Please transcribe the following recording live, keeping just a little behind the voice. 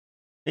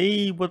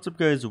Hey, what's up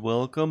guys,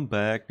 welcome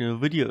back to a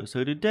video.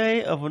 So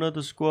today I have another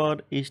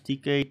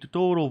SquadSDK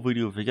tutorial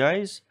video for you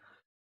guys.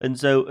 And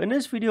so in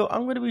this video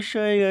I'm going to be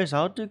showing you guys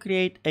how to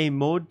create a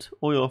mod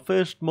or your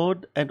first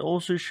mod, and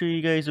also show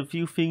you guys a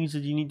few things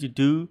that you need to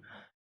do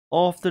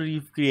after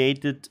you've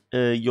created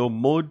your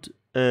mod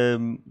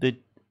that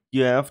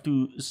you have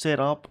to set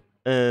up.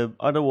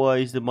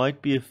 Otherwise there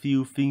might be a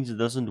few things that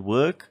doesn't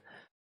work.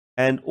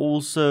 And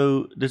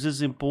also this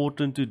is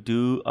important to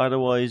do,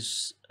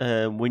 otherwise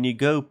when you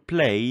go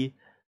play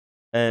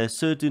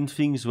certain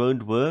things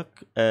won't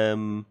work.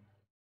 With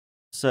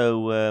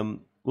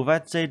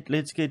that said,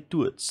 let's get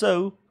to it.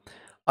 So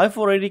I've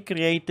already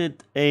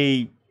created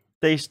a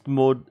test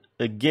mod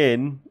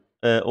again,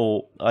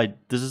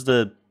 this is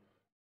the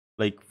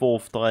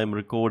fourth time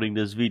recording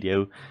this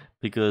video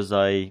because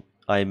I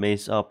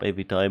mess up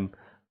every time.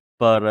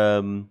 But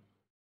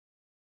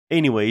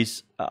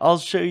anyways,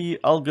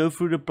 I'll go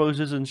through the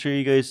process and show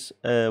you guys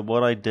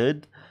what I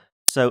did.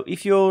 So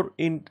if you're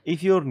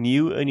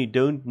new and you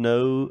don't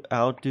know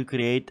how to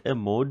create a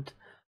mod,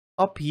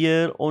 up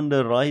here on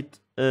the right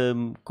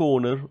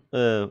corner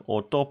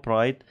or top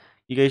right,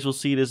 you guys will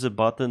see there's a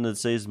button that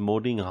says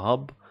modding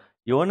hub.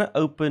 You want to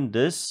open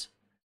this,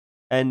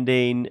 and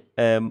then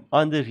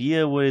under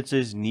here where it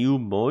says new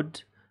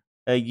mod,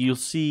 you'll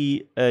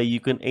see you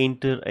can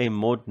enter a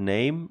mod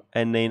name,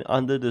 and then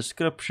under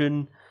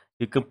description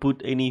you can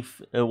put any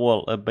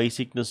a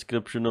basic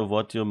description of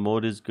what your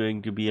mod is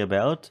going to be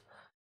about.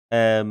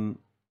 And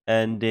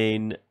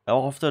then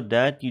after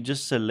that you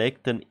just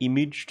select an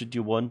image that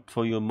you want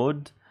for your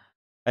mod,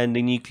 and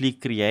then you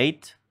click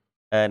create.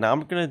 And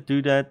I'm gonna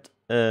do that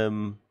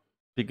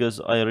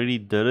because I already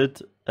did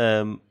it,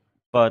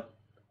 but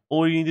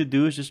all you need to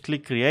do is just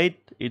click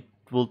create. It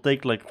will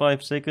take like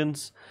 5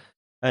 seconds,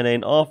 and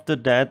then after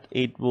that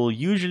it will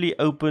usually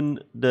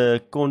open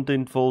the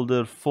content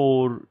folder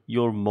for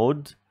your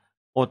mod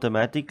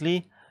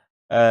automatically.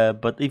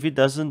 But if it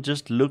doesn't,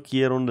 just look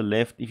here on the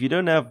left. If you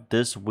don't have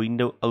this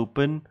window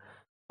open,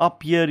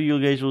 up here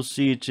you guys will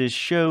see it says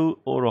show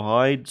or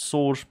hide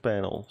source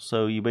panel.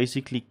 So you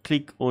basically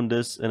click on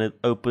this and it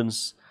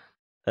opens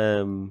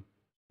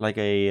like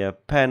a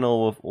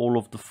panel of all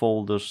of the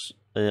folders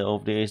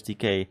of the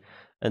SDK.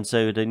 And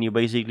so then you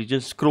basically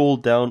just scroll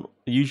down.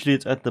 Usually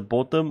it's at the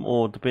bottom,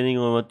 or depending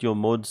on what your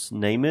mod's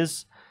name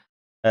is.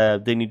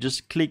 Then you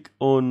just click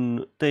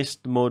on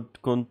test mod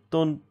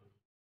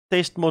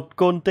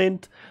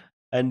content,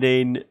 and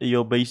then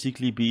you'll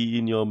basically be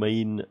in your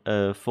main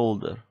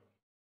folder.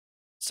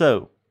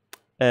 So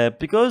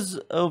because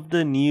of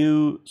the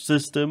new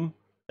system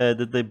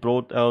that they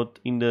brought out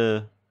in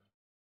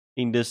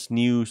this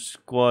new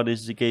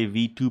SquadSDK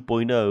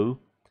v2.0,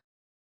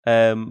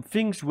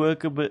 things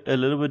work a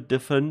little bit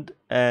different.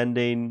 And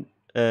then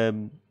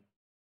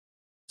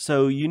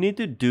so you need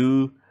to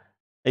do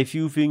a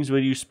few things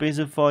where you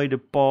specify the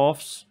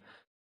paths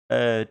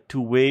to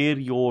where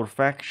your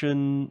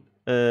faction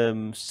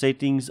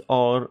settings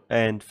are,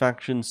 and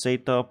faction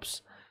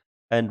setups,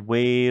 and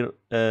where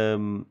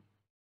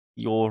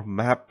your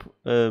map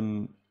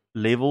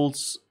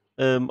levels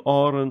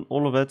are, and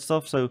all of that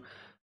stuff. So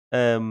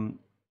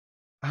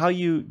how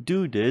you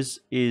do this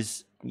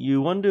is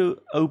you want to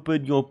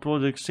open your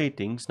project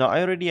settings. Now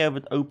I already have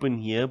it open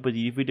here, but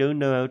if you don't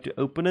know how to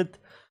open it,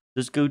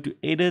 just go to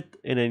edit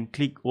and then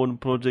click on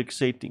project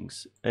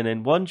settings. And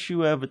then once you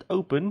have it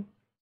open,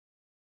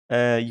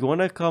 you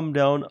want to come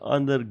down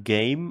under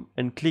game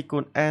and click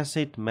on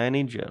asset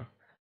manager.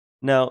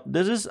 Now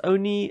this is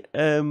only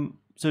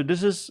so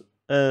this is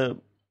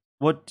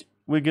what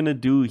we're gonna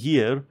do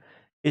here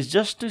is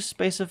just to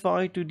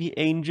specify to the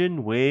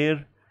engine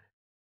where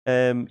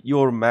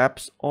your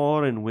maps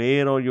are, and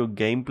where are your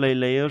gameplay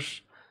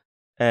layers,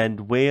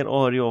 and where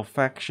are your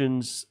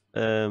factions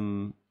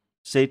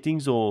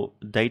settings or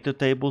data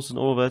tables and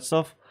all of that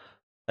stuff.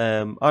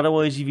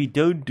 Otherwise, if you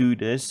don't do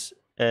this,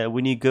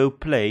 when you go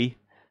play,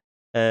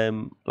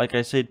 like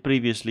I said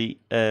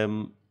previously,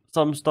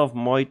 some stuff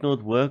might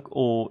not work,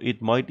 or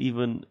it might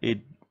not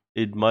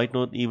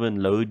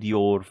even load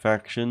your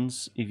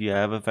factions if you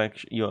have a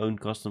faction, your own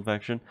custom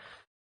faction.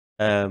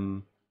 Yeah,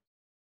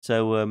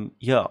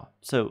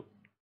 so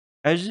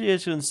as you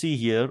guys can see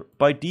here,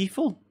 by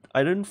default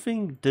I don't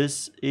think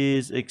this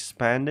is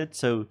expanded,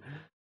 so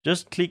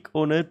just click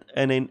on it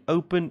and then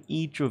open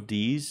each of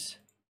these.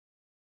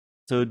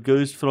 So it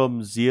goes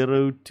from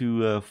 0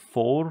 to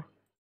 4,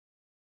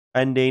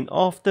 and then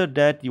after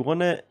that you want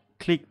to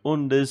click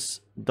on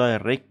this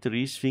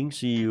directories thing,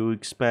 so you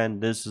expand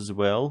this as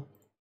well.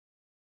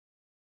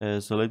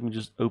 So let me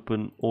just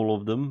open all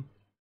of them,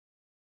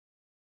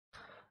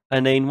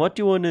 and then what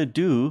you want to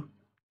do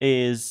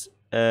is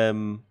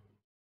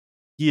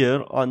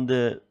here on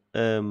the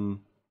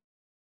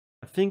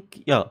I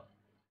think, yeah,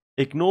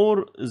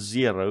 ignore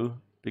 0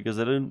 because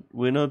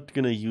we're not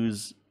gonna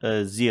use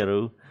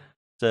 0.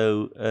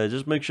 So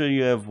just make sure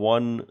you have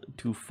 1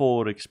 to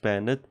 4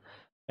 expanded,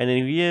 and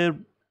then here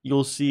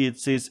you'll see it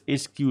says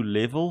SQ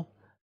level,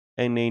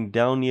 and then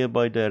down here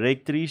by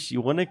directories you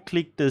want to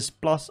click this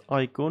plus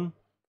icon,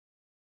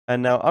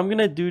 And now I'm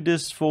gonna do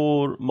this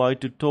for my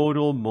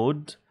tutorial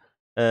mod,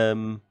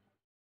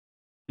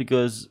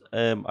 because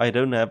I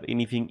don't have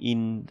anything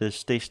in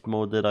this test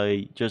mode that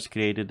I just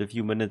created a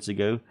few minutes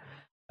ago,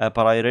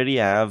 but I already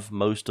have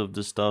most of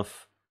the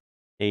stuff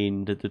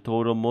in the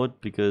tutorial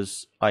mode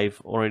because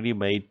I've already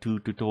made 2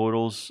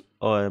 tutorials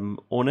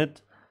on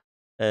it,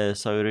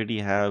 so I already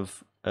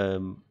have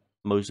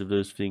most of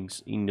those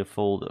things in the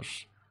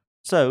folders.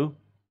 So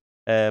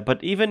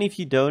but even if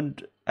you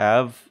don't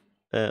have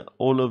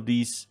all of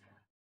these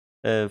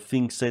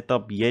things set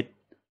up yet,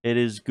 it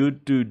is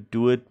good to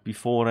do it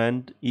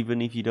beforehand,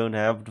 even if you don't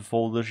have the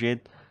folders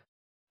yet.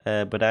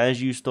 But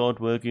as you start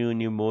working on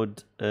your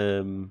mod,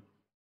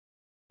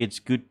 it's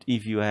good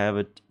if you have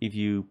it, if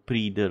you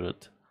pre-did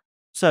it.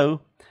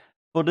 So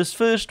for this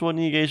first one,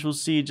 you guys will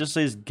see it just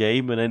says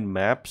game and then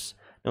maps.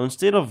 Now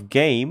instead of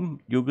game,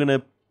 you're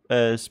gonna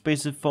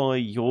specify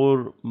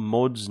your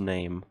mod's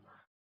name.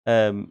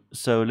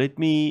 So let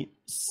me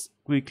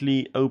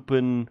quickly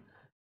open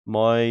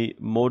my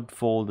mod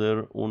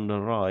folder on the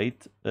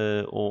right,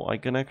 or I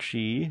can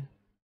actually,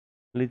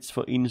 let's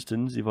for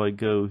instance, if I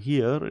go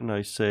here and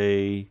I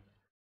say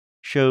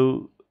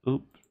show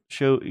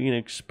in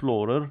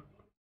Explorer,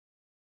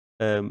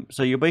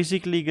 so you're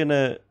basically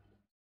gonna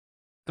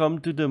come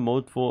to the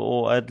mod for,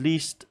 or at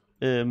least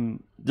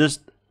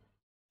just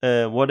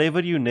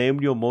whatever you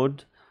named your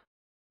mod,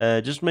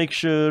 just make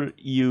sure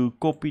you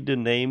copy the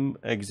name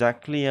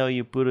exactly how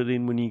you put it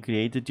in when you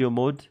created your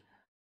mod,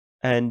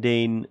 and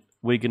then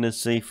we're gonna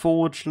say /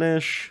 tutorial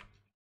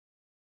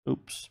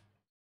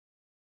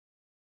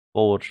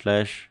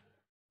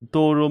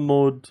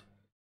mode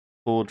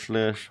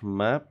 /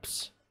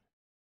 maps,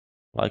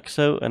 like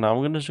so. And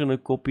I'm just gonna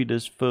copy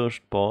this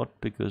first part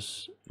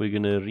because we're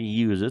gonna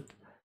reuse it.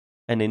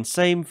 And then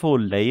same for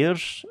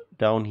layers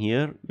down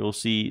here, you'll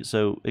see.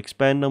 So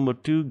expand number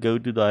 2, go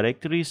to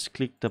directories,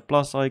 click the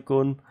plus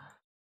icon,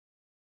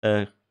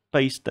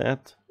 paste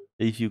that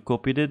if you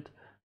copied it,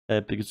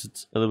 because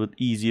it's a little bit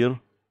easier.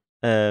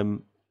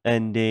 And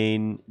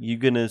then you're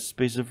gonna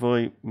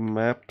specify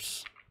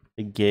maps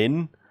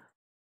again,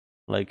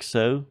 like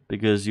so,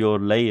 because your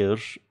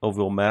layers of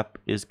your map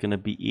is gonna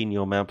be in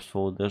your maps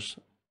folders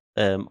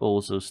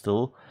also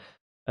still.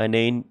 And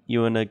then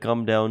you wanna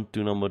come down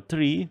to number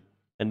 3,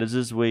 and this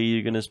is where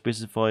you're gonna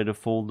specify the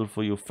folder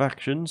for your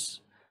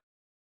factions.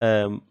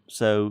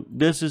 So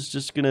this is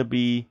just gonna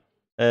be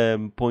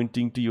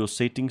pointing to your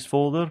settings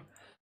folder.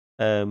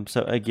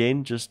 So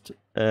again, just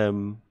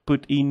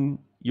put in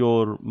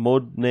your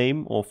mod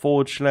name or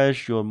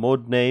 / your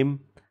mod name.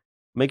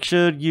 Make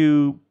sure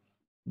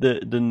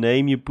the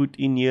name you put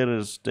in here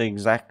is the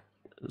exact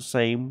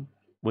same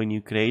when you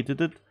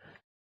created it,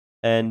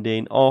 and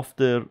then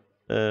after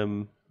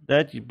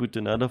that you put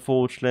another /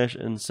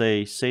 and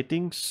say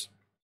settings,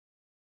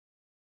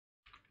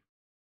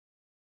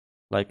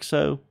 like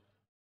so.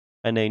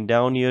 And then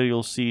down here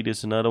you'll see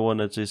there's another one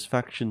that says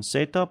faction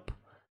setup.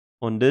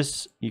 On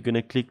this you're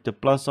gonna click the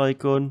plus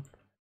icon,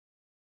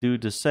 do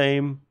the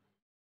same,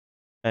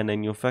 and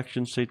then your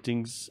faction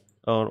settings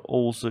are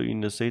also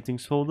in the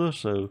settings folder.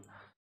 So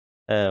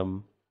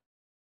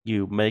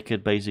you make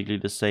it basically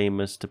the same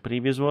as the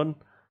previous one.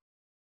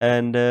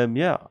 And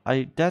yeah,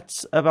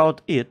 that's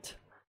about it.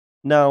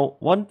 Now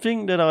one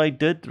thing that I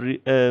did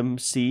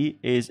see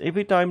is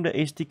every time the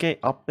SDK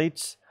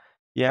updates,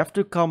 you have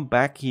to come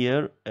back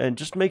here and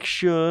just make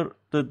sure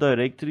the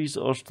directories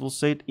are still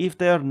set. If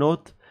they are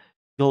not,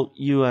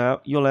 you'll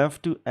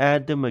have to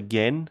add them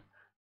again.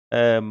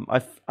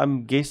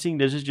 I'm guessing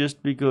this is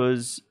just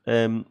because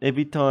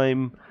every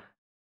time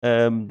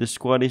the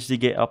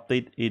SquadSDK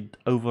update, it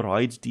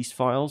overrides these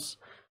files.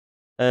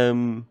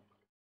 Now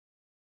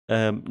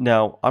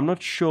I'm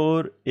not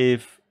sure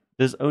if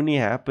this only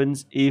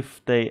happens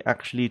if they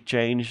actually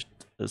changed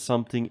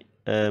something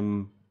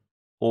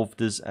of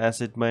this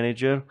asset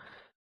manager,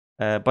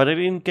 but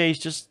in case,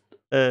 just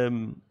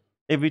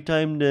every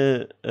time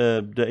the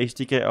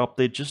SDK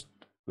update, just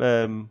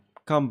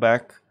come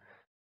back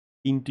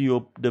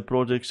into the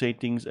project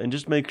settings and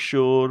just make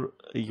sure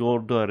your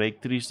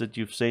directories that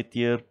you've set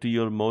here to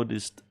your mod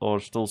are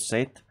still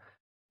set.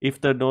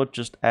 If they're not,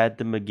 just add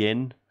them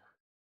again.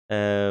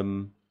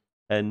 And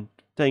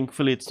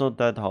thankfully it's not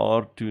that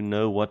hard to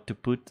know what to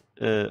put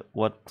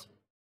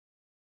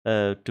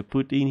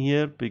in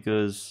here,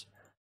 because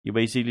you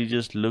basically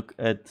just look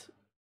at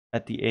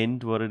the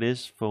end what it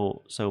is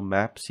for. So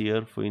maps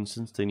here, for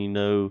instance, then you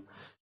know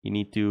you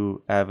need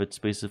to have it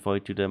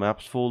specified to the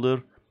maps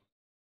folder.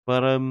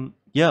 But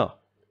yeah,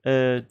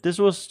 this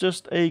was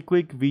just a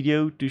quick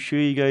video to show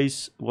you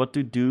guys what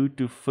to do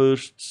to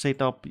first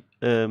set up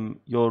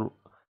your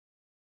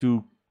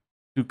to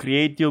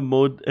create your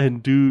mod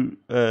and do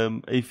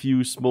a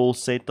few small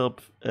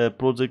setup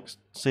project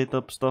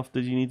setup stuff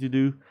that you need to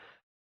do.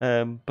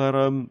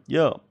 But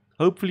yeah,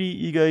 hopefully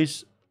you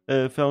guys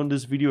found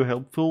this video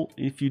helpful.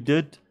 If you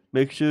did,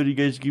 make sure you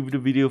guys give the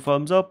video a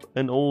thumbs up,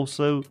 and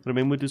also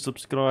remember to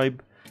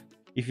subscribe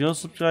if you're not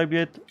subscribed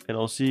yet, and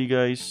I'll see you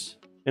guys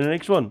in the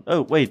next one.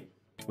 Oh, wait.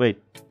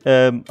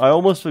 I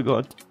almost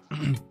forgot.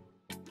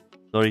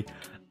 Sorry.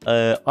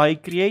 I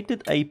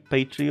created a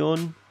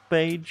Patreon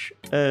page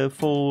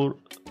for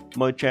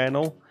my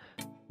channel.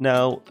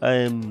 Now,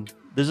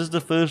 this is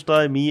the first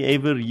time me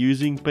ever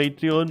using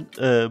Patreon,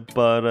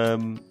 but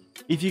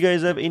if you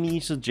guys have any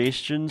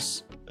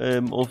suggestions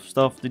of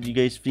stuff that you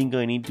guys think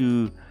I need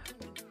to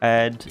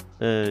add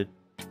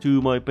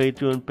to my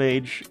Patreon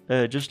page,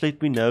 just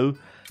let me know.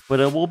 But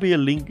there will be a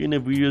link in the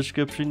video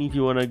description if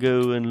you want to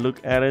go and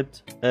look at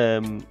it.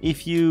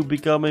 If you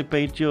become a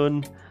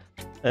Patreon,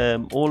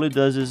 all it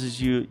does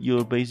is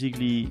you're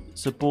basically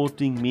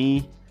supporting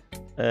me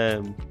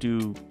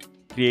to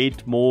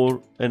create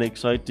more and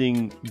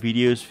exciting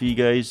videos for you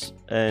guys.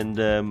 And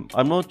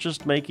I'm not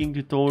just making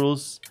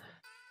tutorials.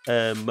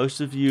 Most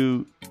of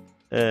you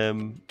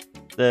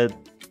that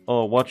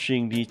are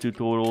watching these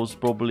tutorials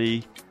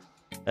probably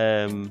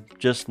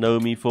just know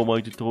me for my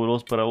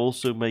tutorials, but I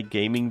also make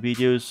gaming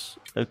videos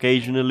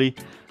occasionally.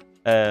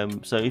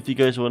 So if you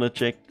guys want to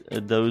check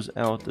those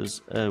out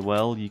as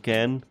well, you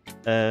can.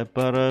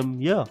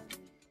 Yeah,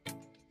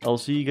 I'll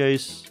see you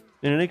guys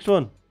in the next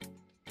one.